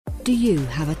Do you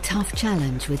have a tough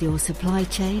challenge with your supply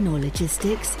chain or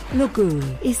logistics?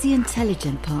 Loguru is the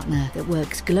intelligent partner that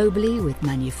works globally with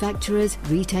manufacturers,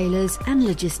 retailers, and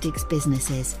logistics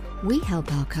businesses. We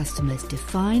help our customers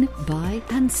define, buy,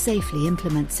 and safely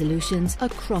implement solutions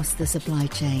across the supply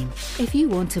chain. If you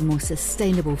want a more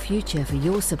sustainable future for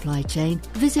your supply chain,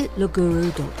 visit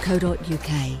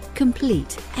loguru.co.uk.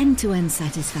 Complete end-to-end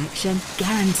satisfaction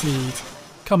guaranteed.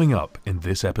 Coming up in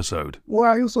this episode. Well,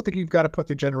 I also think you've got to put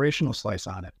the generational slice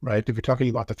on it, right? If you're talking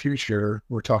about the future,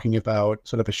 we're talking about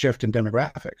sort of a shift in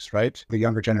demographics, right? The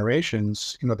younger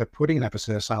generations, they're putting an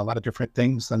emphasis on a lot of different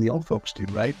things than the old folks do,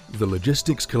 right? The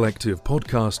Logistics Collective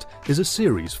podcast is a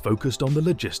series focused on the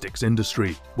logistics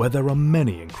industry, where there are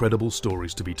many incredible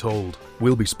stories to be told.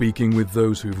 We'll be speaking with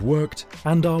those who've worked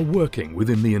and are working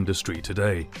within the industry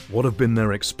today. What have been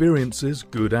their experiences,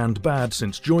 good and bad,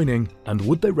 since joining, and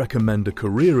would they recommend a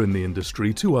career in the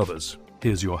industry to others?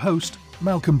 Here's your host,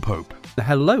 Malcolm Pope.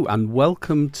 Hello and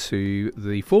welcome to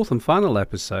the fourth and final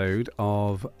episode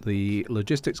of the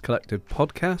Logistics Collective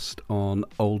podcast on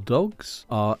Old Dogs,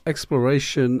 our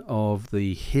exploration of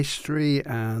the history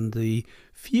and the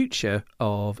future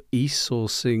of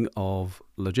e-sourcing of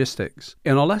logistics.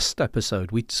 In our last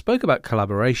episode, we spoke about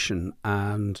collaboration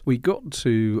and we got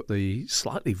to the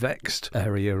slightly vexed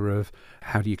area of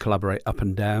how do you collaborate up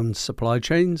and down supply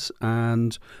chains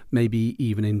and maybe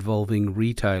even involving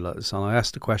retailers. And I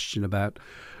asked a question about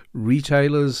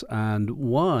retailers and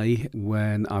why,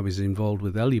 when I was involved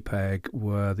with Elupeg,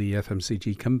 were the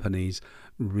FMCG companies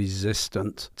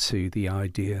resistant to the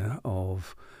idea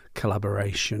of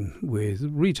collaboration with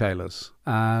retailers.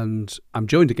 And I'm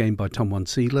joined again by Tom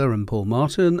Wansila and Paul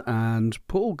Martin, and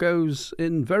Paul goes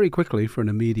in very quickly for an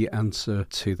immediate answer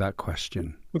to that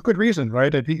question. With good reason,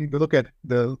 right? If you look at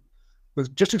the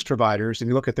logistics providers and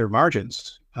you look at their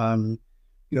margins,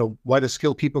 why do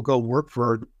skilled people go work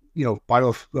for,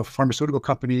 biopharmaceutical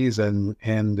companies and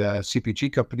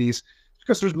CPG companies?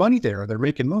 Because there's money there. They're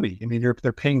making money. I mean,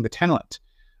 they're paying the talent.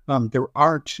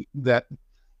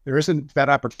 There isn't that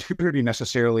opportunity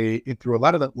necessarily through a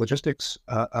lot of the logistics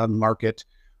market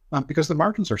because the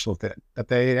margins are so thin that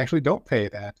they actually don't pay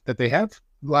that they have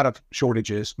a lot of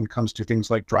shortages when it comes to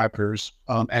things like drivers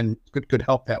and could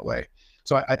help that way.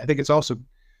 So I think it's also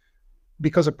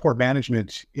because of poor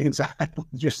management inside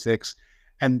logistics,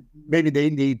 and maybe they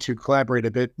need to collaborate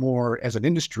a bit more as an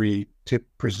industry to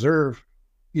preserve,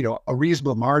 a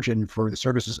reasonable margin for the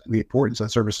services and the importance of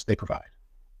the services they provide.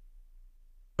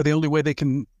 But the only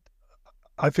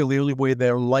way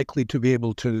they're likely to be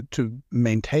able to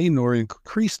maintain or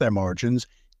increase their margins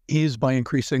is by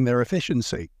increasing their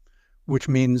efficiency, which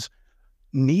means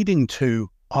needing to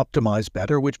optimize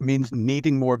better, which means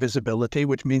needing more visibility,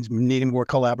 which means needing more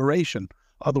collaboration.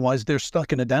 Otherwise, they're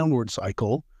stuck in a downward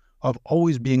cycle of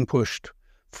always being pushed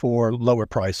for lower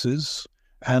prices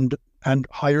and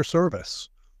higher service.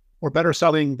 Or better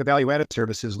selling the value-added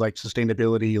services like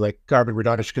sustainability, like carbon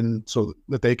reduction, so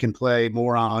that they can play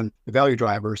more on the value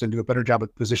drivers and do a better job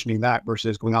of positioning that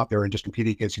versus going out there and just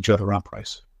competing against each other on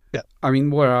price. Yeah, I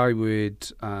mean, where I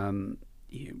would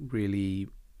really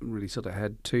sort of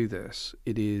head to this,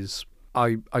 it is,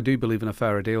 I do believe in a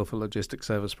fairer deal for logistics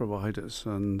service providers,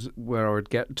 and where I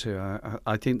would get to,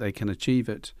 I think they can achieve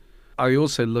it. I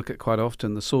also look at quite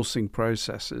often the sourcing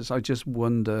processes. I just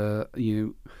wonder,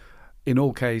 in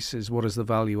all cases, what is the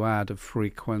value add of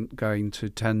frequent going to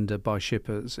tender by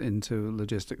shippers into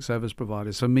logistics service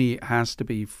providers? For me, it has to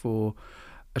be for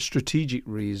a strategic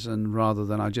reason rather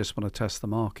than I just want to test the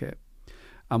market.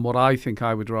 And what I think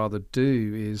I would rather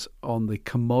do is on the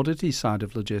commodity side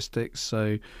of logistics,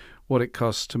 so what it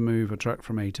costs to move a truck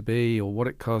from A to B, or what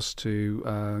it costs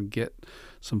to get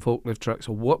some forklift trucks,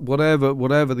 or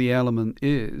whatever the element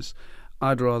is,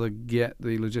 I'd rather get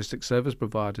the logistics service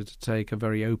provider to take a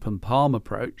very open palm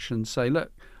approach and say,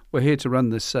 look, we're here to run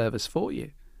this service for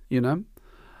you,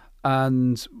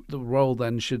 And the role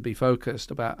then should be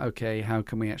focused about, okay, how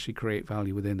can we actually create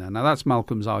value within there? Now, that's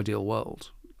Malcolm's ideal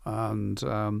world. And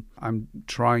I'm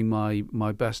trying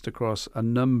my best across a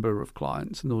number of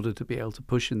clients in order to be able to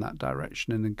push in that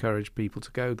direction and encourage people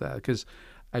to go there. Because,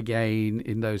 again,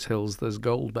 in those hills, there's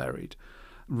gold buried,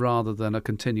 rather than a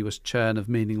continuous churn of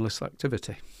meaningless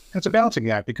activity. It's a balancing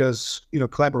act because,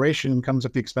 collaboration comes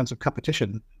at the expense of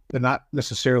competition. They don't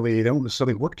necessarily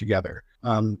work together.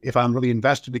 If I'm really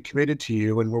invested and committed to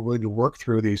you and we're willing to work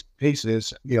through these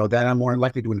pieces, then I'm more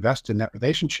likely to invest in that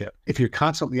relationship. If you're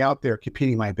constantly out there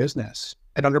competing my business,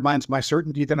 it undermines my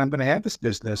certainty that I'm going to have this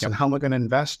business. Yep. And how am I going to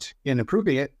invest in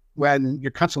improving it when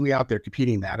you're constantly out there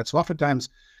competing that? It's oftentimes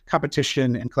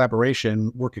competition and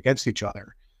collaboration work against each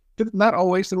other. Not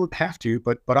always, it would have to,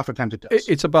 but oftentimes it does.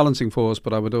 It's a balancing force,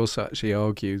 but I would also actually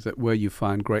argue that where you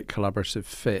find great collaborative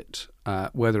fit,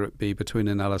 whether it be between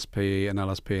an LSP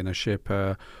and a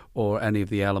shipper, or any of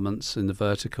the elements in the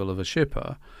vertical of a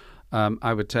shipper,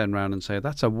 I would turn around and say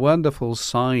that's a wonderful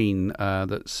sign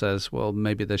that says, well,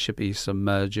 maybe there should be some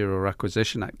merger or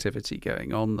acquisition activity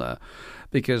going on there.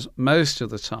 Because most of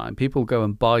the time, people go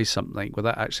and buy something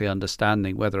without actually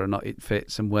understanding whether or not it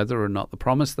fits and whether or not the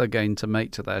promise they're going to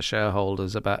make to their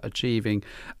shareholders about achieving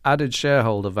added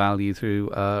shareholder value through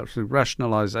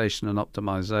rationalization and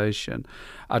optimization.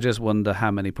 I just wonder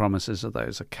how many promises of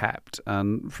those are kept.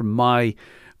 And from my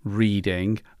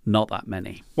reading, not that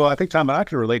many. Well, I think, Tom, I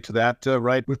can relate to that,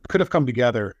 right? We could have come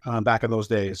together back in those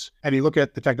days. And you look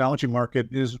at the technology market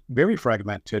is very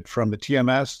fragmented, from the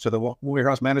TMS to the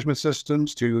warehouse management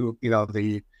systems to,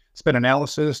 the spend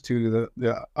analysis to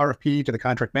the RFP to the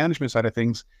contract management side of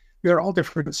things. They're all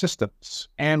different systems.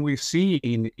 And we've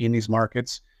seen in these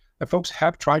markets that folks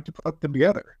have tried to put them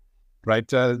together, right?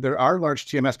 There are large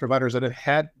TMS providers that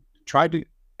have tried to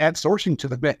add sourcing to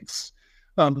the mix.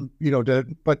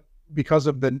 But because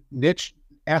of the niche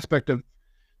aspect of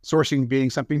sourcing being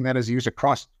something that is used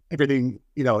across everything,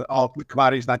 all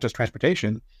commodities, not just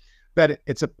transportation, that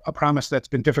it's a promise that's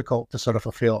been difficult to sort of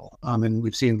fulfill. And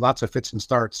we've seen lots of fits and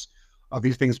starts of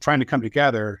these things trying to come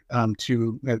together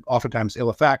to oftentimes ill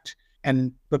effect,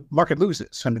 and the market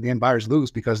loses, and the end buyers lose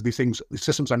because these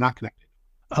systems are not connected.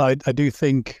 I do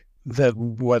think that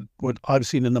what I've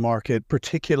seen in the market,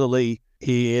 particularly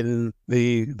in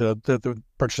the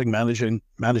purchasing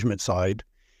management side,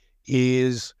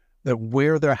 is that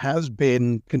where there has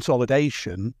been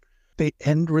consolidation, the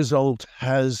end result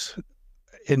has,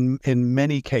 in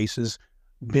many cases,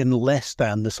 been less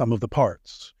than the sum of the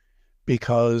parts,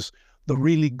 because the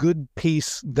really good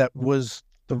piece that was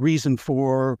the reason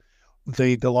for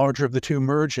the larger of the two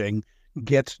merging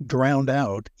gets drowned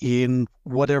out in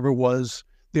whatever was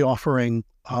the offering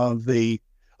of the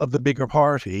bigger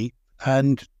party.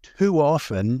 And too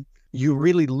often, you're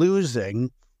really losing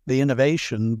the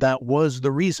innovation that was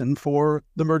the reason for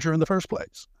the merger in the first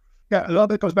place. Yeah, a lot of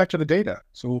that goes back to the data.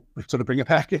 So sort of bring it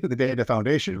back into the data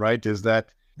foundation, right? Is that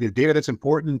the data that's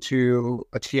important to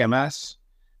a TMS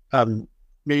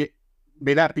may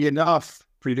not be enough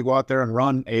for you to go out there and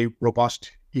run a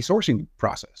robust e-sourcing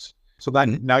process. So that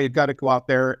now you've got to go out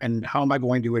there and how am I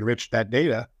going to enrich that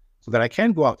data so that I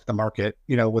can go out to the market,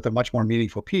 with a much more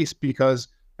meaningful piece, because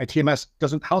my TMS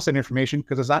doesn't house that information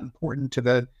because it's not important to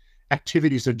the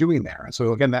activities they're doing there. And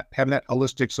so again, having that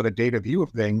holistic sort of data view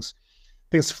of things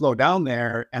flow down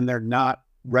there and they're not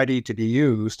ready to be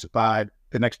used by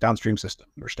the next downstream system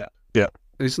or step. Yeah.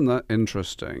 Isn't that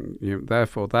interesting?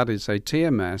 Therefore, that is a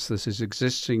TMS that is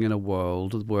existing in a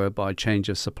world whereby change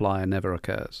of supplier never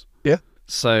occurs. Yeah.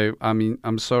 So,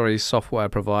 I'm sorry, software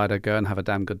provider, go and have a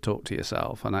damn good talk to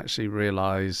yourself and actually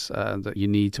realize that you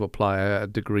need to apply a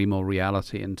degree more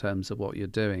reality in terms of what you're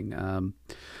doing.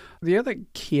 The other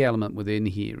key element within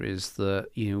here is that,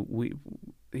 we,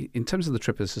 in terms of the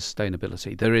trip of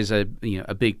sustainability, there is a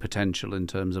big potential in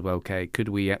terms of, okay, could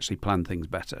we actually plan things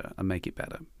better and make it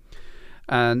better?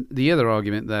 And the other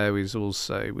argument there is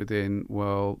also within,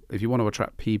 well, if you want to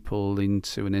attract people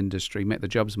into an industry, make the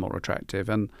jobs more attractive,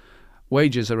 and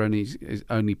wages are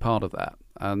only part of that.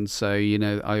 And so,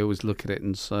 I always look at it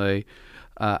and say,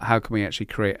 how can we actually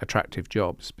create attractive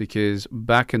jobs? Because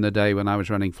back in the day when I was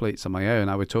running fleets on my own,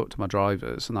 I would talk to my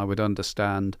drivers and I would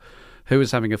understand who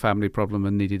was having a family problem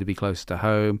and needed to be closer to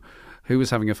home, who was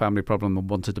having a family problem and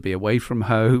wanted to be away from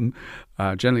home.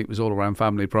 Generally, it was all around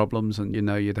family problems, and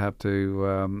you'd have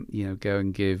to go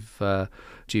and give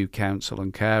due counsel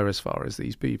and care as far as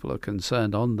these people are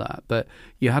concerned on that. But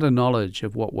you had a knowledge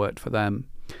of what worked for them.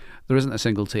 There isn't a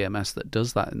single TMS that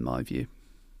does that, in my view.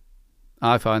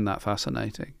 I find that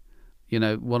fascinating.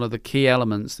 One of the key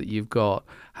elements that you've got,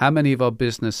 how many of our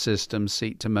business systems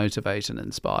seek to motivate and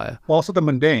inspire? Well, also the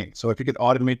mundane. So if you could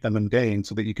automate the mundane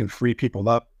so that you can free people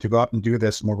up to go out and do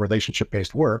this more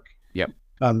relationship-based work, yep.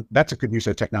 That's a good use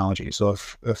of technology. So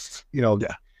if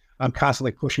I'm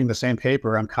constantly pushing the same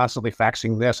paper, I'm constantly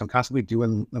faxing this, I'm constantly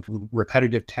doing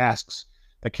repetitive tasks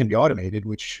that can be automated,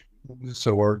 which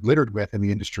we're littered with in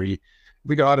the industry.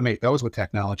 We can automate those with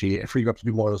technology and free you up to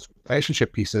do more of those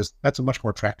relationship pieces. That's a much more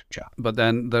attractive job. But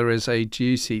then there is a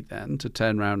duty then to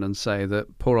turn around and say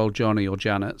that poor old Johnny or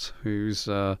Janet, who's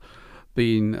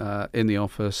been in the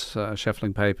office,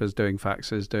 shuffling papers, doing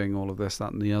faxes, doing all of this,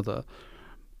 that and the other,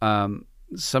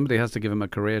 somebody has to give them a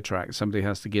career track. Somebody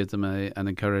has to give them an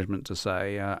encouragement to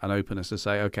say, an openness to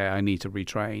say, okay, I need to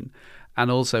retrain. And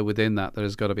also within that,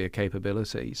 there's got to be a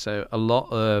capability. So a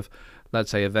lot of,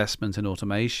 let's say, investment in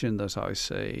automation that I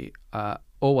see,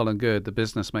 all well and good, the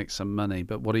business makes some money,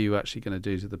 but what are you actually going to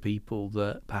do to the people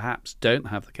that perhaps don't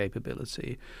have the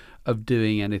capability of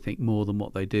doing anything more than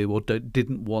what they do or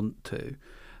didn't want to?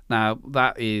 Now,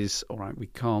 that is, all right, we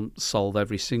can't solve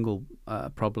every single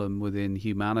problem within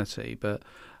humanity, but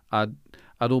I'd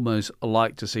almost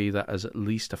like to see that as at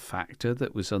least a factor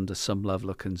that was under some level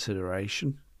of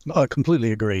consideration. I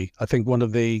completely agree. I think one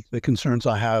of the concerns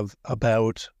I have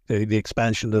about the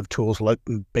expansion of tools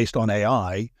based on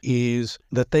AI is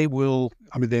that they will,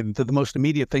 the most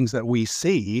immediate things that we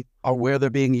see are where they're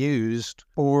being used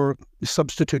for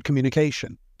substitute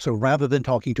communication. So rather than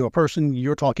talking to a person,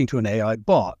 you're talking to an AI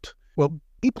bot. Well,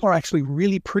 people are actually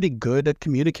really pretty good at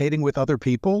communicating with other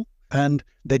people, and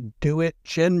they do it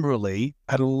generally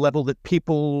at a level that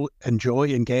people enjoy,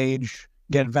 engage,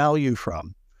 get value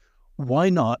from.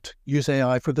 Why not use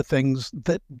AI for the things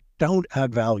that don't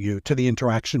add value to the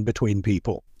interaction between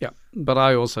people? Yeah, but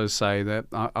I also say that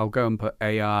I'll go and put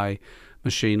AI,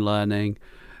 machine learning,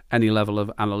 any level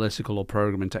of analytical or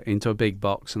programming into a big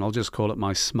box, and I'll just call it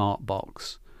my smart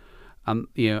box. What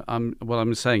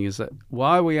I'm saying is that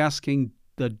why are we asking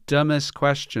the dumbest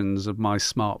questions of my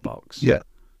smart box? Yeah.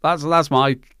 That's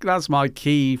my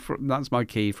key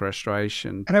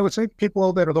frustration. And I would say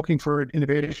people that are looking for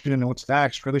innovation in what's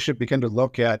next really should begin to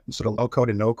look at sort of low-code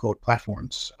and no-code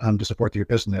platforms to support your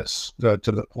business to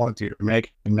the point that you're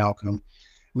making, Malcolm.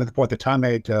 And the point that Tom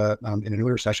made in an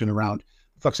earlier session around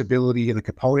flexibility and the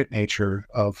component nature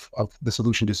of the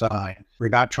solution design. We're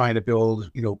not trying to build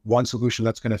one solution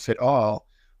that's going to fit all,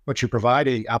 but you're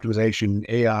providing optimization,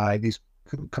 AI, these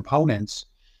components.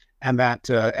 And that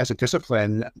as a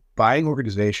discipline, buying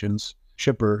organizations,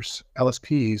 shippers,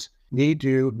 LSPs need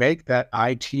to make that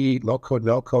IT low-code,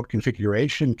 no-code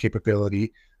configuration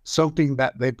capability something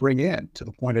that they bring in to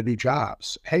the point of new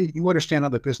jobs. Hey, you understand how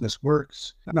the business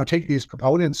works. Now take these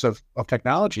components of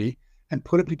technology and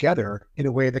put them together in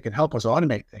a way that can help us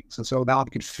automate things. And so now I'm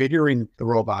configuring the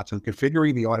robots and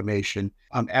configuring the automation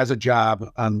as a job,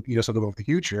 something of the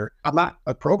future. I'm not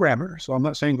a programmer, so I'm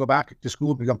not saying go back to school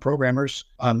and become programmers.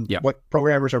 What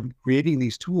programmers are creating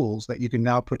these tools that you can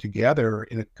now put together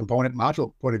in a component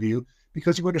module point of view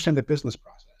because you understand the business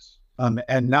process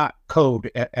and not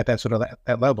code at that sort of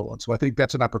that level. And so I think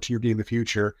that's an opportunity in the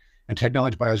future. And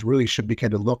technology buyers really should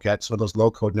begin to look at some of those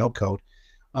low code, no code.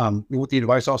 With the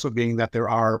advice also being that there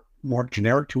are more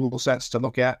generic tool sets to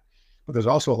look at, but there's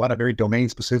also a lot of very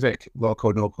domain-specific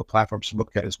low-code, no-code platforms to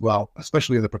look at as well,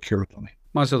 especially in the procurement domain.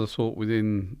 My sort of thought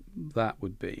within that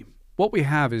would be, what we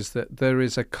have is that there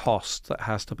is a cost that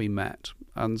has to be met.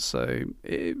 And so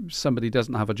if somebody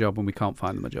doesn't have a job and we can't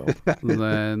find them a job,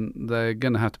 then they're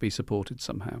going to have to be supported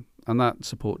somehow. And that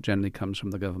support generally comes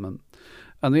from the government.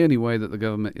 And the only way that the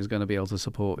government is going to be able to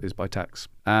support is by tax.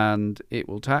 And it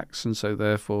will tax, and so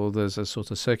therefore there's a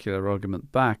sort of circular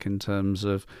argument back in terms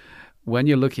of when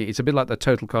you're looking, it's a bit like the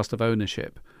total cost of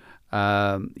ownership.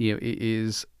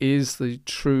 Is the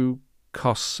true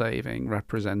cost saving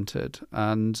represented?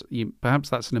 And perhaps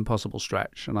that's an impossible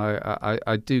stretch. And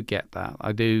I do get that.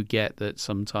 I do get that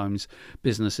sometimes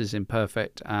business is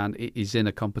imperfect and it is in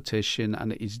a competition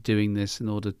and it is doing this in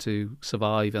order to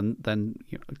survive and then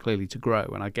clearly to grow.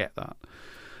 And I get that.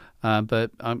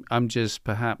 But I'm just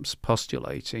perhaps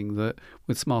postulating that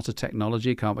with smarter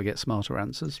technology, can't we get smarter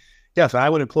answers? Yes, I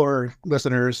would implore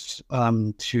listeners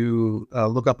to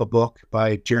look up a book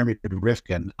by Jeremy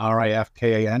Rifkin,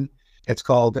 Rifkan. It's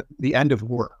called The End of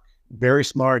Work. Very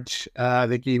smart. I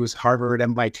think he was Harvard,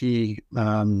 MIT,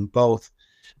 both.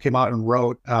 Came out and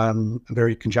wrote a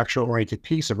very conjecture-oriented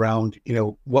piece around,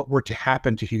 what were to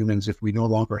happen to humans if we no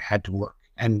longer had to work.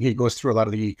 And he goes through a lot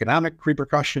of the economic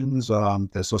repercussions, the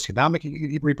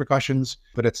socioeconomic repercussions,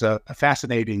 but it's a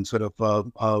fascinating sort of,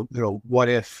 what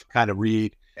if kind of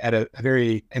read at a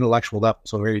very intellectual level.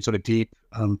 So very sort of deep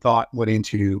thought went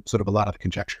into sort of a lot of the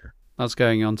conjecture. That's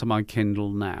going on to my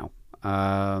Kindle now.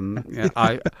 I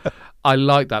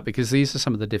like that because these are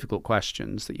some of the difficult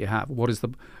questions that you have. What is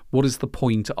the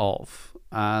point of?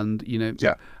 And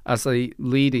as a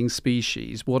leading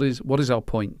species, what is our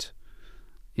point?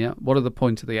 Yeah, what are the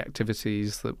point of the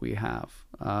activities that we have?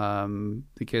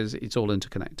 Because it's all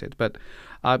interconnected. But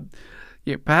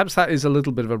perhaps that is a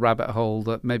little bit of a rabbit hole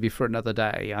that maybe for another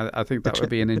day. I think that would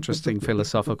be an interesting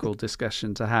philosophical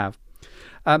discussion to have.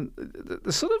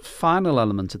 The sort of final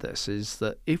element of this is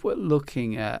that if we're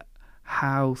looking at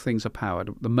how things are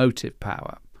powered, the motive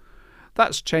power,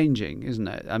 that's changing, isn't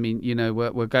it? I mean,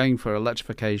 we're going for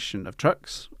electrification of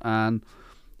trucks, and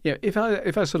if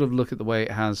I sort of look at the way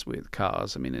it has with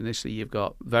cars, I mean, initially you've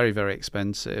got very, very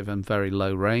expensive and very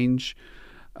low range,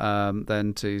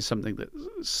 then to something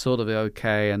that's sort of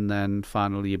okay, and then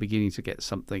finally you're beginning to get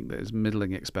something that is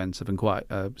middling expensive and quite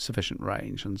sufficient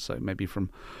range, and so maybe from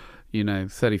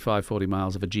 35, 40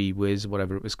 miles of a G-Wiz,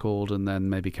 whatever it was called, and then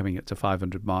maybe coming up to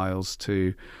 500 miles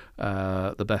to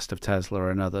the best of Tesla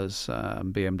and others,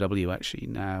 BMW actually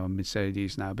now, and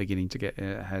Mercedes now beginning to get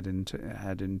head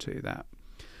into that.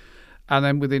 And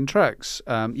then within trucks,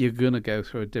 you're going to go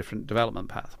through a different development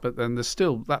path. But then there's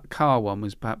still that car one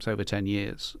was perhaps over 10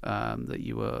 years that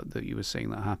you were seeing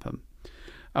that happen.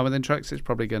 And within trucks, it's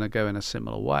probably going to go in a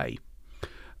similar way.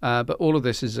 But all of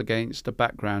this is against the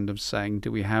background of saying,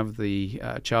 do we have the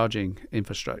charging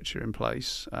infrastructure in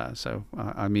place? So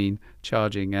I mean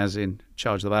charging as in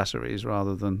charge the batteries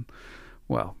rather than,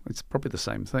 well, it's probably the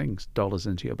same thing, dollars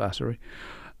into your battery.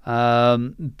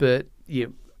 But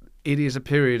it is a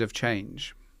period of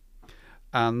change.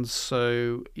 And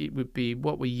so it would be,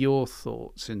 what were your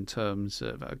thoughts in terms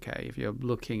of, okay, if you're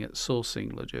looking at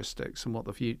sourcing logistics and what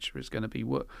the future is going to be,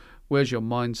 where's your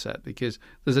mindset? Because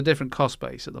there's a different cost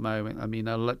base at the moment. I mean,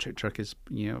 an electric truck is,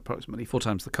 approximately 4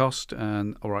 times the cost,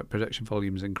 and all right, production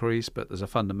volumes increase, but there's a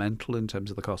fundamental in terms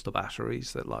of the cost of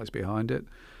batteries that lies behind it.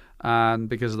 And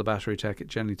because of the battery tech, it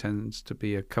generally tends to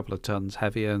be a couple of tons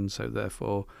heavier, and so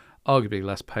therefore arguably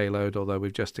less payload, although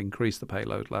we've just increased the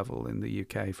payload level in the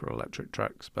UK for electric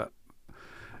trucks. But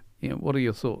what are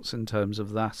your thoughts in terms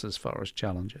of that as far as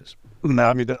challenges? No,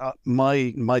 I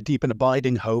mean, my deep and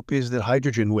abiding hope is that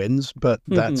hydrogen wins, but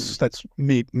that's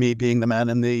me being the man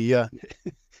in the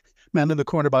man in the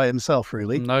corner by himself,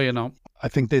 really. No, you're not. I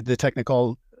think that the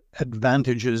technical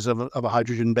advantages of a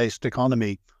hydrogen-based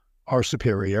economy are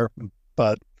superior,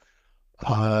 but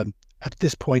at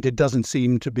this point, it doesn't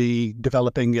seem to be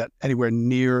developing at anywhere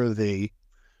near the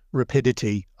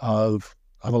rapidity of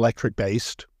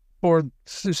electric-based, for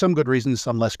some good reasons,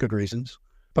 some less good reasons.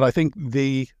 But I think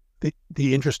the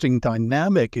interesting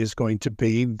dynamic is going to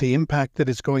be the impact that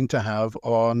it's going to have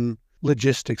on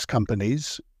logistics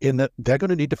companies, in that they're going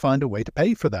to need to find a way to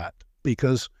pay for that,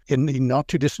 because in the not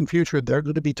too distant future, they're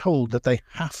going to be told that they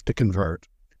have to convert.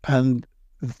 And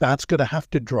that's going to have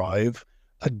to drive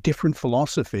a different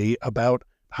philosophy about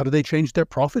how do they change their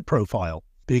profit profile.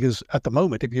 Because at the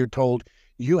moment, if you're told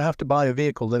you have to buy a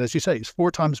vehicle that, as you say, is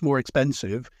 4 times more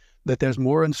expensive, that there's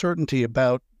more uncertainty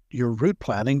about your route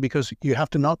planning because you have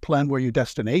to not plan where your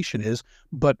destination is,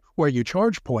 but where your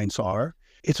charge points are,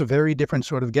 it's a very different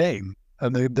sort of game.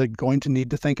 And they're going to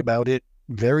need to think about it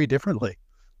very differently.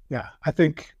 Yeah, I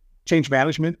think change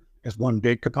management is one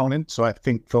big component. So I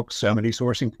think folks from an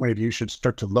e-sourcing point of view should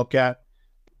start to look at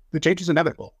the change is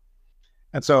inevitable.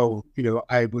 And so,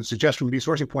 I would suggest from an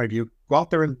e-sourcing point of view, go out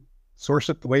there and source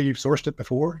it the way you've sourced it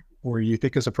before, or you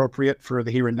think is appropriate for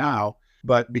the here and now,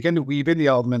 but begin to weave in the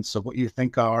elements of what you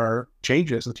think are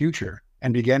changes in the future,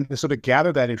 and begin to sort of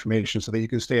gather that information so that you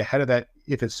can stay ahead of that.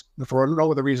 If it's for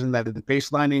no other reason that the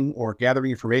baselining or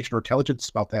gathering information or intelligence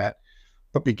about that,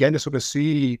 but begin to sort of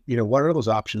see, what are those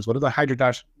options? What do the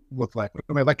hydrogen look like? What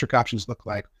do my electric options look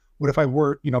like? What if I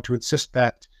were, to insist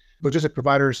that logistic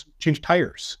providers change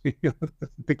tires,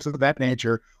 things of that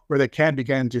nature, where they can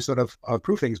begin to sort of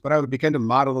improve things. But I would begin to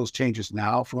model those changes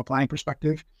now from a planning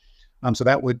perspective. So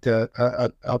that would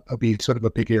be sort of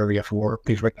a big area for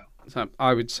things right now. So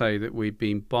I would say that we've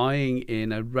been buying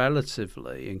in a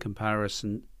relatively, in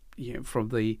comparison, for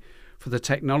the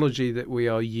technology that we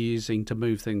are using to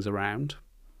move things around.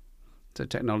 So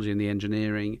technology and the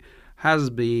engineering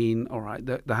has been, all right,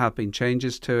 there have been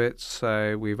changes to it.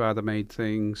 So we've either made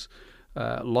things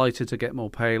lighter to get more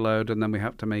payload, and then we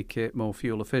have to make it more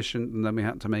fuel efficient, and then we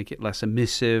had to make it less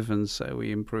emissive, and so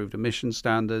we improved emission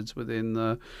standards within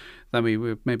then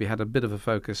we maybe had a bit of a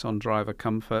focus on driver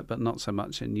comfort, but not so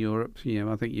much in Europe.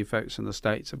 I think you folks in the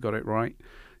States have got it right.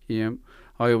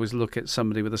 I always look at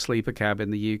somebody with a sleeper cab in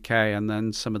the UK, and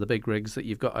then some of the big rigs that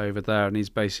you've got over there, and he's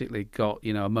basically got,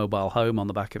 a mobile home on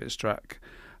the back of his truck.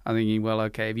 I'm thinking, well,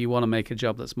 okay, if you want to make a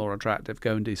job that's more attractive,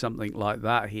 go and do something like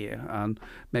that here, and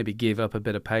maybe give up a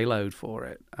bit of payload for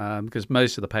it, because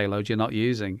most of the payload you're not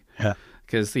using. Yeah.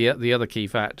 Because the other key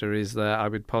factor is that I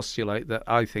would postulate that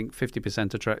I think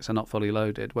 50% of trucks are not fully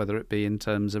loaded, whether it be in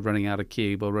terms of running out of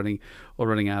cube or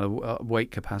running out of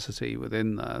weight capacity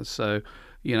within there. So,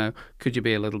 could you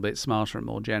be a little bit smarter and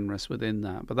more generous within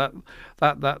that?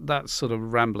 But that's sort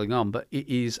of rambling on. But it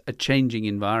is a changing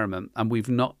environment, and we've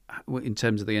not, in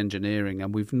terms of the engineering,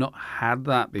 and we've not had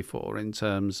that before in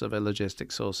terms of a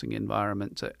logistics sourcing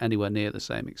environment to anywhere near the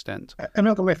same extent. And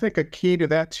Malcolm, I think a key to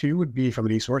that too would be from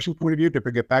an e-sourcing point of view,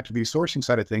 to get back to the sourcing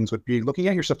side of things, would be looking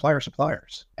at your suppliers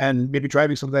and maybe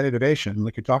driving some of that innovation,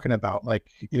 like you're talking about. Like,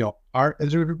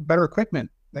 is there better equipment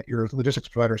that your logistics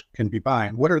providers can be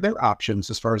buying? What are their options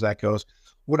as far as that goes?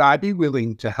 Would I be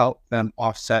willing to help them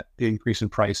offset the increase in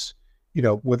price,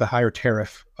 with a higher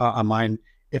tariff on mine,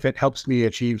 if it helps me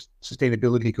achieve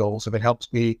sustainability goals, if it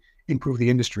helps me improve the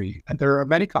industry? And there are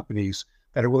many companies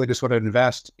that are willing to sort of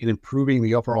invest in improving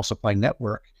the overall supply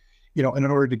network, in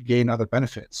order to gain other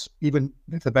benefits, even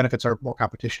if the benefits are more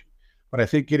competition. But I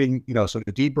think getting, sort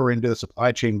of deeper into the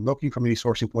supply chain, looking from an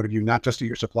e-sourcing point of view, not just at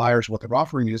your suppliers, what their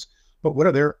offering is, but what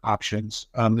are their options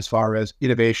as far as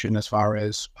innovation, as far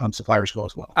as suppliers go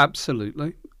as well?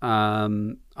 Absolutely.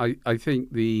 I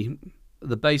think the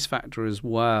base factor as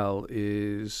well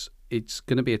is it's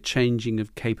going to be a changing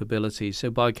of capability. So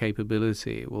by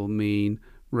capability, it will mean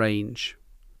range.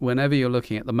 Whenever you're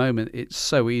looking at the moment, it's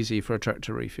so easy for a truck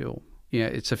to refuel. Yeah,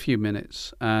 it's a few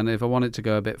minutes. And if I want it to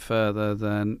go a bit further,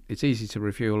 then it's easy to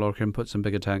refuel, or I can put some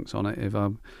bigger tanks on it if I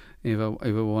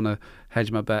want to hedge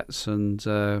my bets and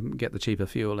get the cheaper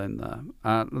fuel in there.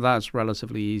 That's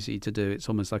relatively easy to do. It's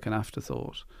almost like an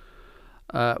afterthought.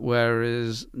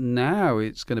 Whereas now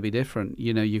it's going to be different.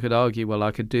 You could argue, well,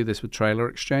 I could do this with trailer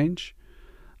exchange.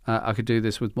 I could do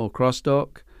this with more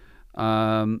cross-dock.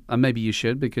 And maybe you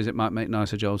should, because it might make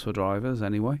nicer jobs for drivers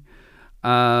anyway.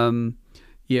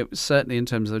 Certainly in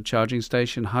terms of the charging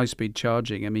station, high-speed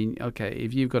charging. I mean, okay,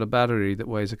 if you've got a battery that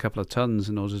weighs a couple of tons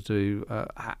in order to,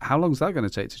 how long is that going to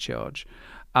take to charge?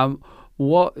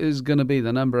 What is going to be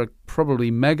the number of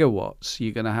probably megawatts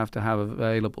you're going to have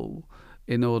available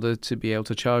in order to be able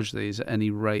to charge these at any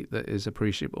rate that is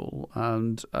appreciable?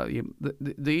 And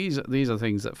these are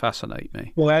things that fascinate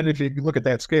me. Well, and if you look at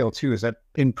that scale too, is that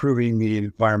improving the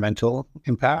environmental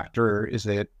impact, or is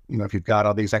it, if you've got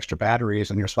all these extra batteries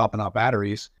and you're swapping out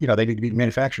batteries, they need to be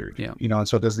manufactured. Yeah. And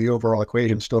so does the overall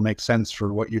equation still make sense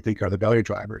for what you think are the value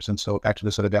drivers? And so back to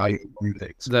the sort of value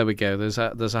things. There we go. There's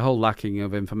a whole lacking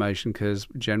of information, because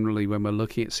generally when we're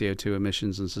looking at CO2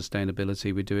 emissions and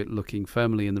sustainability, we do it looking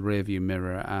firmly in the rearview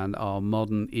mirror, and our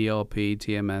modern ERP,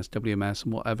 TMS, WMS,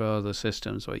 and whatever other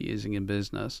systems we're using in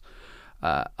business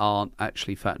aren't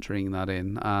actually factoring that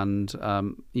in. And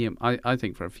I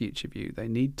think for a future view they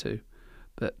need to.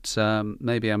 But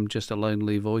maybe I'm just a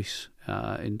lonely voice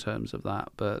in terms of that.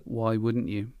 But why wouldn't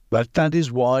you? But that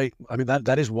is why. I mean,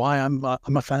 that is why I'm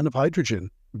a fan of hydrogen,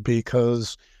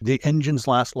 because the engines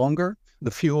last longer. The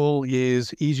fuel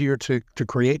is easier to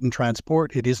create and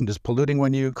transport. It isn't as polluting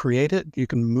when you create it. You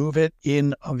can move it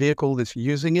in a vehicle that's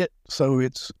using it. So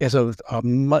it's a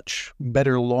much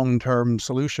better long-term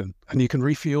solution. And you can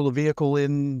refuel a vehicle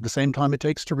in the same time it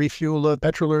takes to refuel a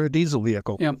petrol or a diesel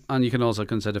vehicle. Yeah, and you can also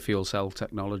consider fuel cell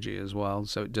technology as well.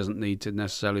 So it doesn't need to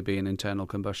necessarily be an internal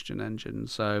combustion engine.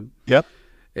 So yep.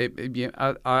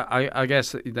 I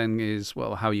guess it then is,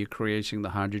 well, how are you creating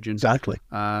the hydrogen? Exactly.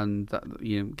 And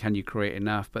can you create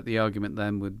enough? But the argument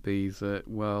then would be that,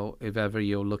 well, if ever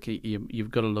you're looking,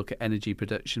 you've got to look at energy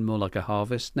production more like a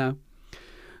harvest now.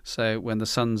 So when the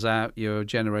sun's out, you're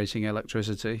generating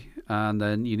electricity, and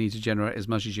then you need to generate as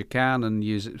much as you can and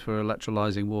use it for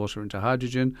electrolyzing water into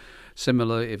hydrogen.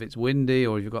 Similar, if it's windy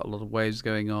or if you've got a lot of waves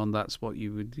going on, that's what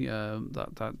you would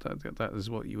that is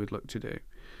what you would look to do.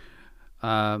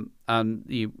 But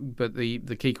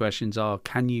the key questions are: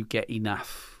 can you get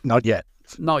enough? Not yet.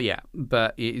 Not yet.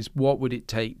 But it is, what would it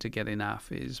take to get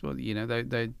enough? Is, well,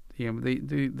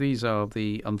 these are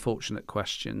the unfortunate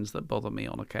questions that bother me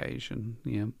on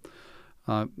occasion.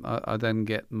 I then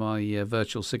get my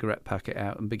virtual cigarette packet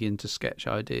out and begin to sketch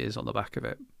ideas on the back of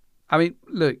it. I mean,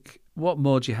 look, what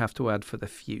more do you have to add for the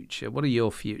future? What are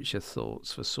your future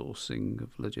thoughts for sourcing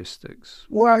of logistics?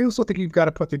 Well, I also think you've got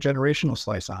to put the generational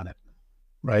slice on it.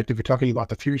 Right? If you're talking about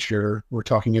the future, we're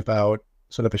talking about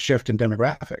sort of a shift in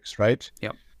demographics, right?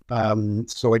 Yep.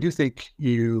 So I do think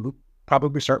you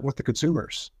probably start with the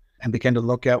consumers and begin to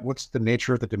look at what's the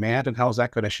nature of the demand and how is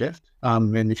that going to shift.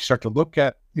 And if you start to look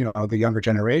at, the younger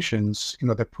generations,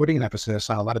 they're putting an emphasis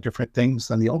on a lot of different things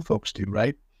than the old folks do,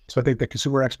 right? So I think the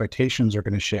consumer expectations are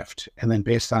going to shift. And then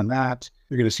based on that,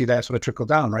 you're going to see that sort of trickle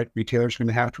down, right? Retailers are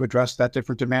going to have to address that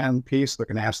different demand piece. They're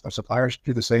going to ask their suppliers to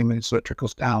do the same, and so it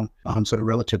trickles down sort of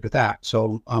relative to that.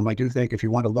 So I do think if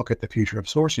you want to look at the future of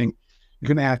sourcing, you're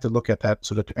going to have to look at that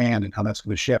sort of demand and how that's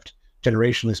going to shift,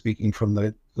 generationally speaking, from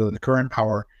the current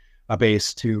power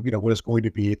base to, what is going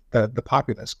to be the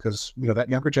populace. Because, that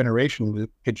younger generation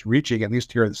is reaching, at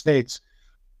least here in the States,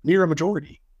 near a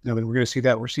majority. We're going to see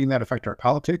that. We're seeing that affect our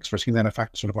politics. We're seeing that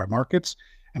affect sort of our markets.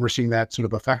 And we're seeing that sort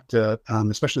of affect,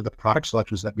 especially the product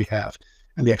selections that we have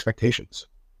and the expectations.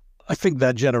 I think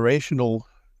that generational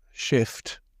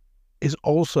shift is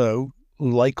also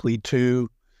likely to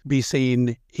be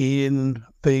seen in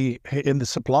the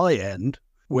supply end,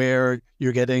 where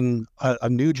you're getting a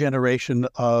new generation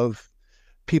of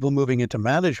people moving into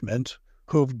management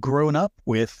who've grown up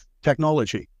with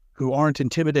technology, who aren't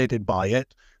intimidated by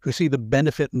it, who see the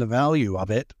benefit and the value of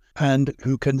it, and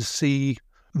who can see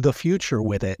the future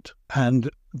with it. And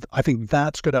I think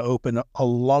that's going to open a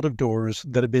lot of doors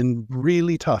that have been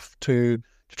really tough to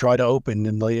try to open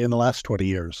in the last 20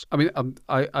 years. I mean,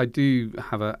 I do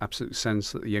have an absolute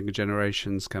sense that the younger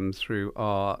generations come through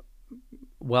are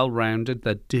well-rounded.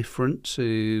 They're different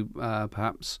to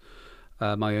perhaps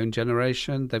my own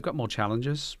generation. They've got more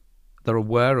challenges. They're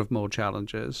aware of more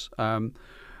challenges.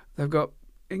 They've got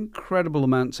incredible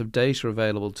amounts of data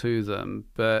available to them,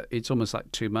 but it's almost like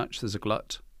too much. There's a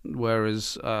glut.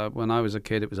 Whereas when I was a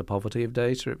kid, it was a poverty of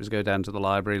data. It was go down to the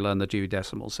library, learn the Dewey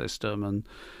Decimal System, and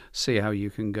see how you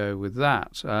can go with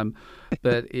that.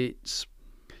 But it's,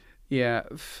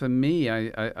 for me,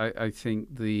 I think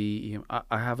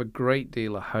I have a great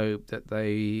deal of hope that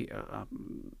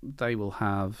they will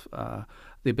have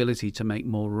the ability to make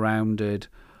more rounded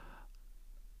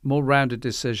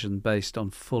decision based on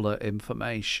fuller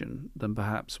information than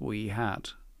perhaps we had,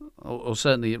 or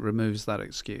certainly it removes that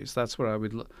excuse. That's what I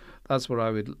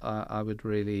would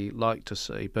really like to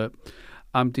see. But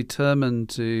I'm determined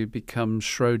to become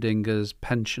Schrodinger's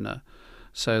pensioner,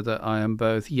 so that I am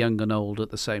both young and old at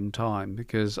the same time.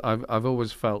 Because I've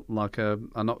always felt like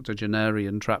an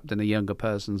octogenarian trapped in a younger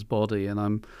person's body, and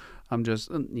I'm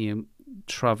just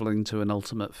traveling to an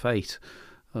ultimate fate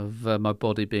of my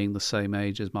body being the same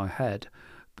age as my head.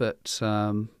 But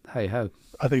hey ho.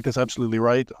 I think that's absolutely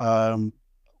right.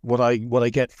 What I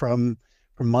get from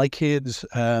my kids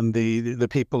and the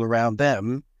people around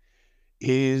them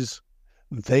is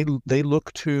they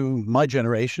look to my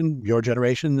generation, your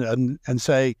generation, and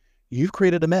say, you've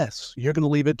created a mess. You're going to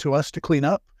leave it to us to clean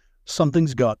up.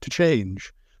 Something's got to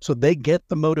change. So they get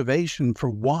the motivation for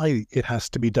why it has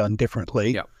to be done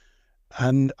differently. Yeah.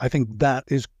 And I think that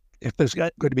is, if there's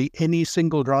going to be any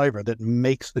single driver that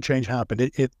makes the change happen,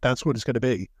 that's what it's going to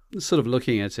be. Sort of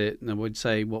looking at it, I would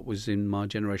say what was in my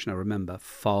generation, I remember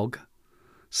fog,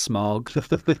 smog.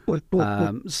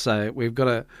 So we've got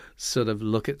to sort of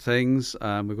look at things.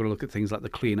 We've got to look at things like the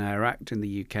Clean Air Act in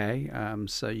the UK.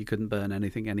 So you couldn't burn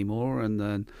anything anymore, and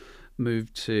then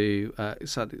move to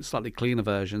slightly cleaner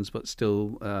versions, but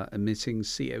still emitting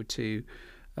CO2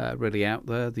 really out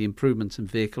there. The improvements in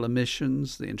vehicle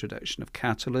emissions, the introduction of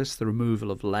catalysts, the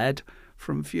removal of lead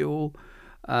from fuel.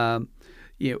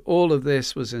 All of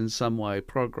this was in some way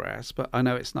progress, but I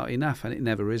know it's not enough, and it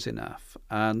never is enough.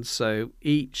 And so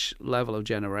each level of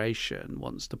generation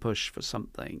wants to push for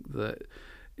something that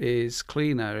is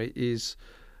cleaner. It's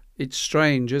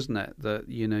strange, isn't it, that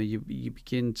you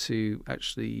begin to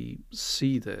actually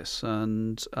see this.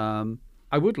 And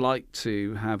I would like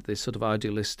to have this sort of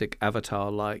idealistic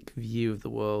avatar-like view of the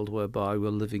world whereby we're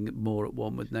living more at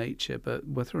one with nature, but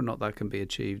whether or not that can be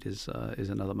achieved is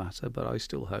another matter, but I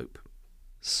still hope.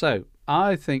 So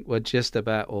I think we're just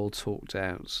about all talked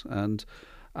out, and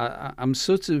I'm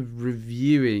sort of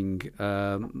reviewing,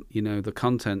 the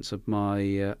contents of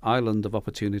my Island of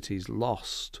Opportunities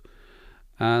Lost,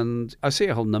 and I see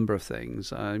a whole number of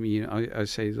things. I mean, I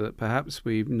say that perhaps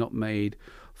we've not made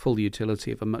full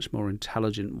utility of a much more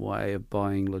intelligent way of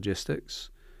buying logistics.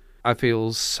 I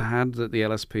feel sad that the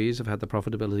LSPs have had the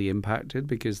profitability impacted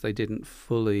because they didn't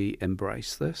fully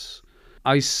embrace this.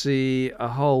 I see a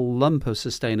whole lump of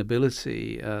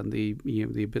sustainability and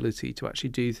the ability to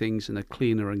actually do things in a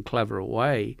cleaner and cleverer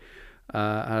way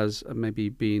has maybe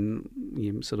been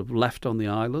sort of left on the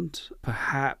island.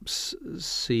 Perhaps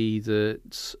see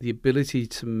that the ability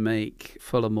to make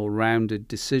fuller, more rounded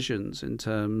decisions in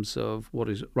terms of what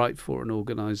is right for an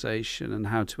organisation and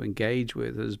how to engage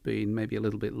with has been maybe a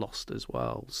little bit lost as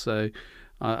well. So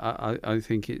I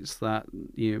think it's that,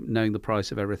 knowing the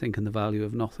price of everything and the value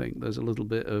of nothing. There's a little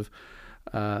bit of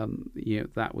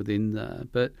that within there.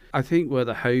 But I think where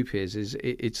the hope is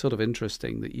it's sort of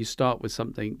interesting that you start with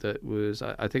something that was,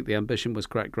 I think the ambition was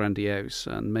quite grandiose,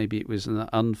 and maybe it was an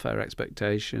unfair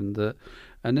expectation that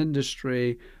an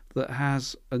industry that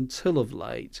has, until of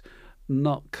late,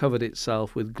 not covered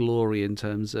itself with glory in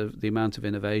terms of the amount of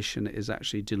innovation it has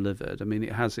actually delivered. I mean,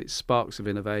 it has its sparks of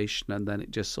innovation and then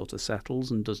it just sort of settles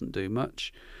and doesn't do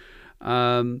much.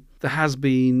 There has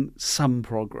been some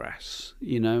progress,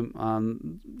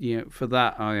 for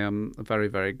that I am very,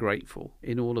 very grateful.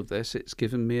 In all of this, it's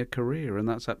given me a career, and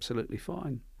that's absolutely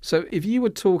fine. So if you were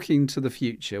talking to the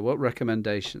future, what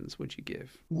recommendations would you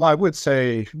give? Well, I would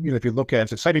say, if you look at,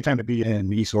 it's an exciting time to be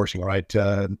in e-sourcing, right?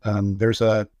 There's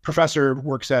a professor who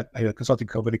works at a consulting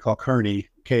company called Kearney,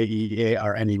 Kearney.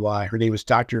 Her name is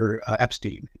Dr.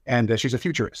 Epstein, and she's a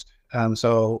futurist.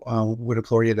 Would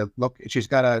implore you to look. She's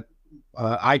got a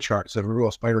eye chart, so a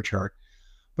real spider chart,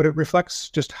 but it reflects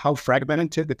just how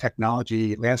fragmented the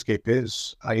technology landscape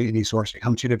is in e-sourcing, how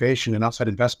much innovation and outside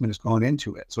investment has gone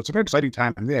into it. So it's a very exciting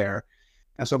time there.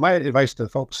 And so my advice to the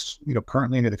folks,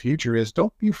 currently into the future is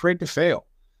don't be afraid to fail.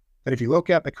 That if you look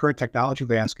at the current technology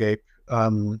landscape,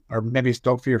 or maybe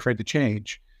don't be afraid to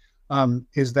change,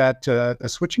 is that the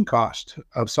switching cost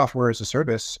of software as a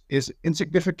service is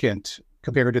insignificant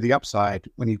compared to the upside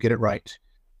when you get it right.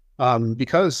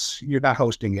 Because you're not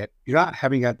hosting it, you're not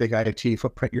having that big IT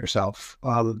footprint yourself,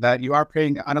 that you are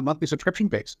paying on a monthly subscription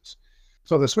basis.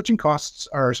 So the switching costs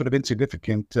are sort of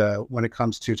insignificant when it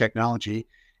comes to technology.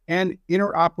 And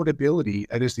interoperability,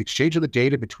 that is the exchange of the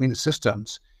data between the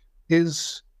systems,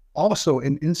 is also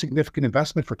an insignificant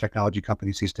investment for technology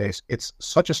companies these days. It's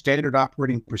such a standard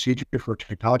operating procedure for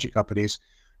technology companies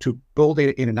to build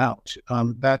data in and out.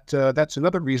 That's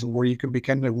another reason where you can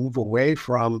begin to move away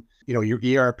from your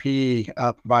ERP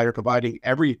provider providing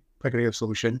every particular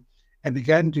solution and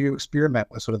begin to experiment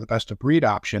with sort of the best of breed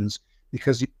options,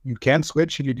 because you can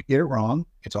switch and you get it wrong.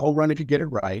 It's all run if you get it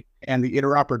right. And the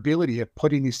interoperability of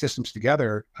putting these systems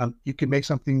together, you can make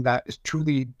something that is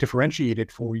truly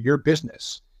differentiated for your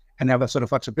business and have that sort of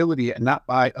flexibility and not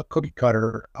buy a cookie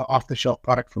cutter off-the-shelf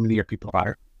product from an ERP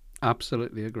provider.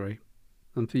 Absolutely agree.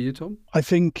 And for you, Tom? I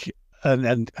think,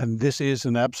 and this is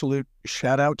an absolute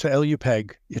shout out to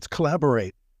LUPEG, it's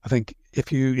collaborate. I think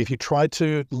if you try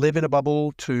to live in a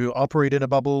bubble, to operate in a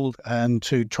bubble, and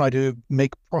to try to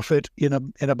make profit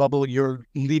in a bubble, you're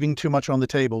leaving too much on the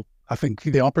table. I think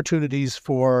the opportunities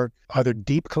for either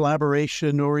deep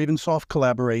collaboration or even soft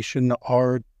collaboration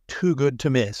are too good to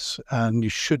miss, and you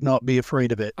should not be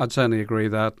afraid of it. I'd certainly agree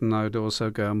that, and I would also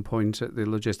go and point at the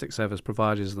logistics service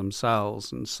providers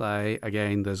themselves and say,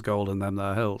 again, there's gold in them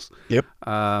there hills. Yep.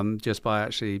 Just by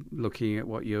actually looking at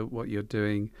what you're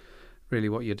doing, really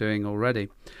what you're doing already.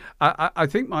 I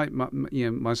think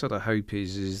my sort of hope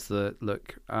is that,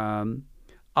 look,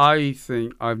 I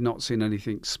think I've not seen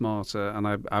anything smarter, and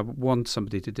I want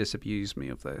somebody to disabuse me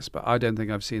of this, but I don't think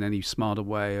I've seen any smarter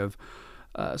way of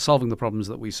solving the problems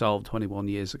that we solved 21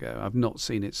 years ago. I've not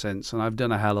seen it since, and I've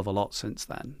done a hell of a lot since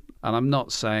then. And I'm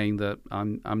not saying that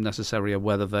I'm necessarily a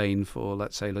weather vane for,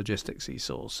 let's say, logistics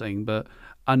e-sourcing, but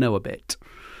I know a bit.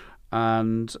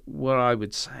 And what I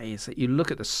would say is that you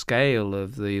look at the scale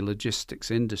of the logistics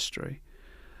industry,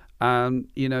 and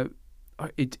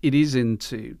it is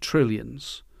into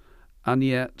trillions, and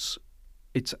yet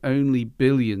it's only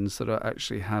billions that are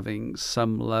actually having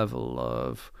some level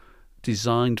of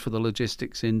designed for the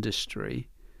logistics industry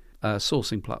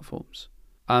sourcing platforms.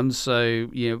 And so,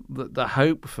 the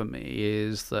hope for me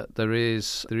is that there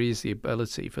is the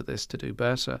ability for this to do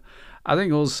better. I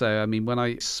think also, when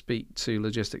I speak to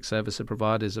logistics service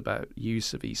providers about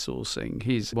use of e-sourcing,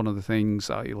 here's one of the things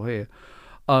that you'll hear: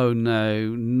 oh no,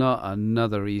 not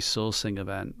another e-sourcing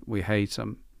event. We hate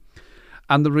them.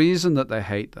 And the reason that they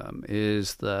hate them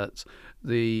is that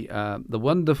the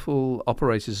wonderful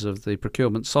operators of the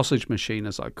procurement sausage machine,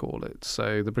 as I call it.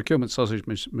 So the procurement sausage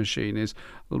machine is,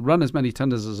 I'll run as many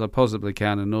tenders as I possibly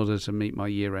can in order to meet my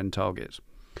year-end target.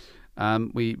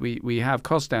 We have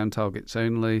cost-down targets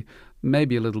only,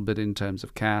 maybe a little bit in terms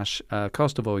of cash.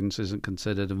 Cost avoidance isn't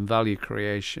considered, and value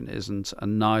creation isn't,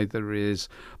 and neither is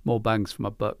more bangs for my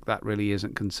buck. That really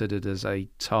isn't considered as a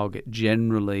target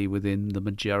generally within the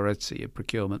majority of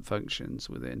procurement functions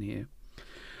within here.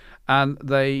 And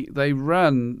they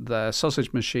run their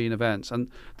sausage machine events. And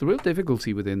the real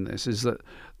difficulty within this is that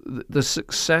the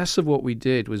success of what we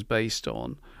did was based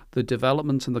on the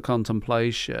development and the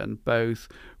contemplation, both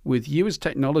with you as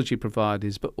technology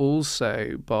providers, but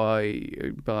also by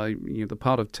the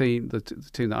part of the team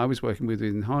that I was working with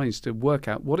in Hines, to work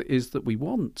out what it is that we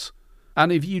want.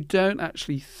 And if you don't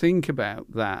actually think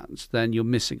about that, then you're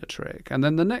missing a trick. And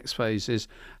then the next phase is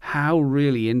how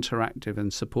really interactive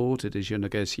and supported is your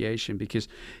negotiation? Because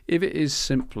if it is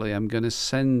simply, I'm going to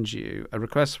send you a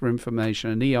request for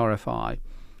information, an ERFI,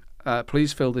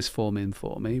 please fill this form in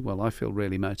for me. Well, I feel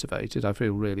really motivated. I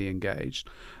feel really engaged.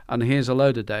 And here's a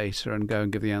load of data and go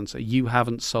and give the answer. You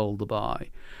haven't sold the buy.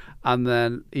 And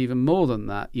then even more than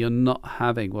that, you're not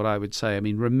having what I would say,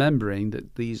 remembering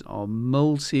that these are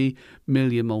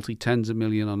multi-million, multi-tens of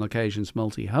million, on occasions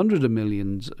multi-hundred of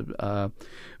millions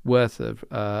worth of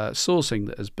sourcing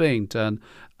that is being done,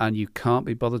 and you can't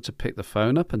be bothered to pick the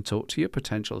phone up and talk to your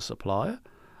potential supplier.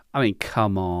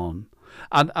 Come on.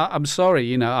 And I'm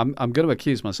sorry, I'm going to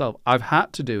accuse myself. I've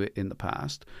had to do it in the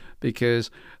past because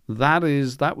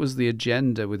that was the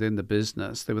agenda within the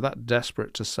business. They were that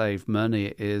desperate to save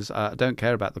money. I don't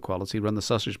care about the quality, run the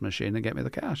sausage machine and get me the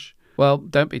cash. Well,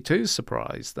 don't be too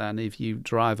surprised then if you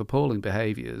drive appalling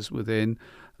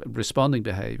responding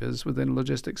behaviours within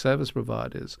logistics service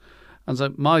providers. And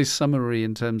so my summary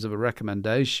in terms of a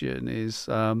recommendation is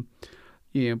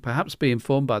perhaps be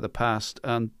informed by the past,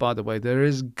 and by the way, there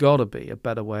has got to be a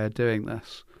better way of doing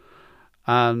this.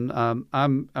 And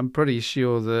I'm pretty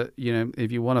sure that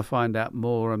if you want to find out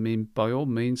more, by all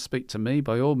means speak to me,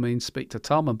 by all means speak to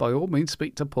Tom, and by all means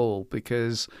speak to Paul,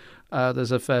 because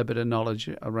there's a fair bit of knowledge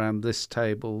around this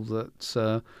table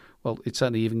that it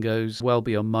certainly even goes well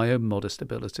beyond my own modest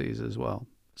abilities as well.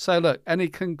 So look, any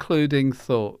concluding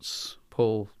thoughts,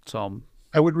 Paul, Tom?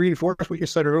 I would reinforce what you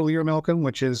said earlier, Malcolm,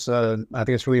 which is I think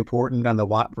it's really important on the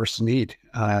want versus need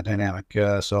dynamic.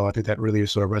 So I think that really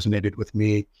sort of resonated with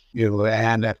me,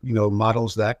 and that,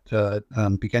 models that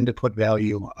begin to put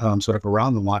value sort of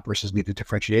around the want versus need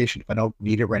differentiation. If I don't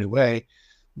need it right away,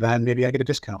 then maybe I get a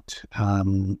discount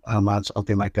on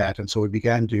something like that. And so we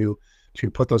began to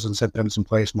put those incentives in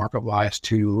place market-wise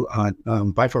to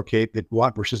bifurcate the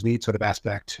want versus need sort of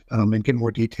aspect and get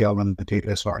more detail on the data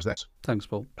as far as that. Thanks,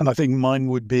 Paul. And I think mine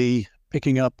would be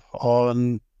picking up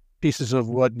on pieces of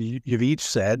what you've each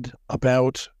said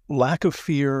about lack of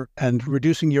fear and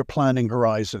reducing your planning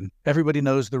horizon. Everybody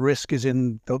knows the risk is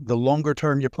in the longer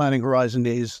term your planning horizon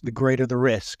is, the greater the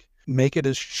risk. Make it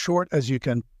as short as you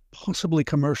can possibly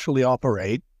commercially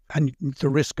operate, and the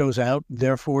risk goes out.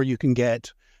 Therefore, you can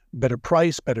get better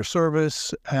price, better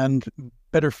service, and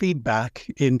better feedback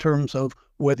in terms of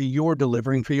whether you're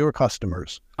delivering for your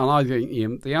customers. And I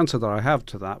think the answer that I have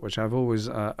to that, which I've always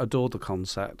adored the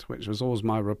concept, which was always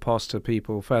my riposte to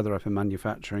people further up in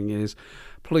manufacturing, is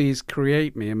please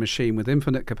create me a machine with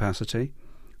infinite capacity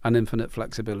and infinite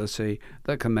flexibility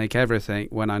that can make everything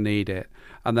when I need it.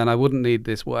 And then I wouldn't need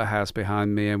this warehouse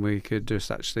behind me, and we could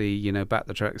just actually, back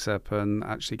the trucks up and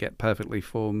actually get perfectly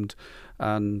formed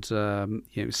and,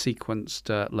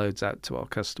 sequenced loads out to our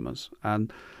customers.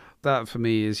 And that for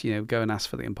me is, go and ask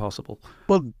for the impossible.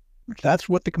 Well, that's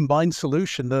what the combined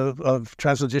solution of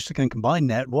Translogistic and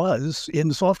CombinedNet was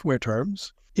in software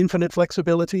terms. Infinite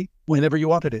flexibility whenever you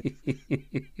wanted it.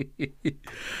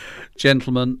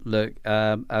 Gentlemen, look,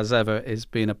 as ever, it's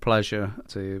been a pleasure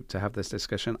to have this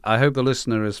discussion. I hope the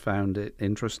listener has found it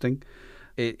interesting.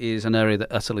 It is an area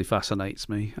that utterly fascinates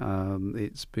me.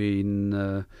 It's been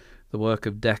the work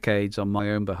of decades on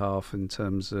my own behalf in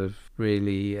terms of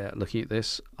really looking at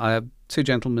this. I have two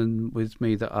gentlemen with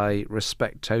me that I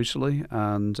respect totally,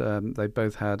 and they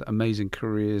both had amazing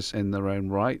careers in their own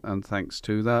right, and thanks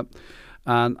to that.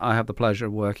 And I have the pleasure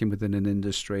of working within an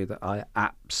industry that I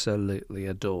absolutely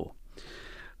adore.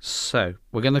 So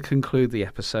we're going to conclude the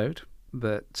episode,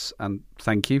 and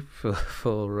thank you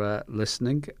for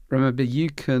listening. Remember, you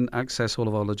can access all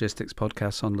of our logistics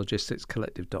podcasts on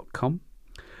logisticscollective.com.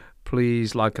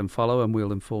 Please like and follow, and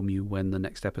we'll inform you when the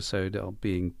next episode are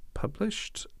being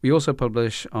published. We also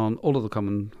publish on all of the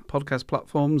common podcast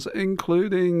platforms,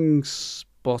 including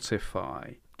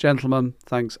Spotify. Gentlemen,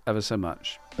 thanks ever so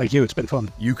much. Thank you. It's been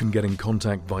fun. You can get in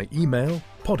contact by email,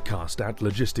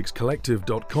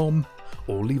 podcast@logisticscollective.com,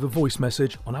 or leave a voice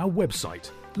message on our website,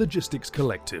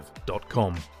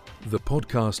 logisticscollective.com. The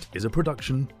podcast is a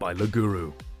production by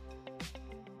Leguru.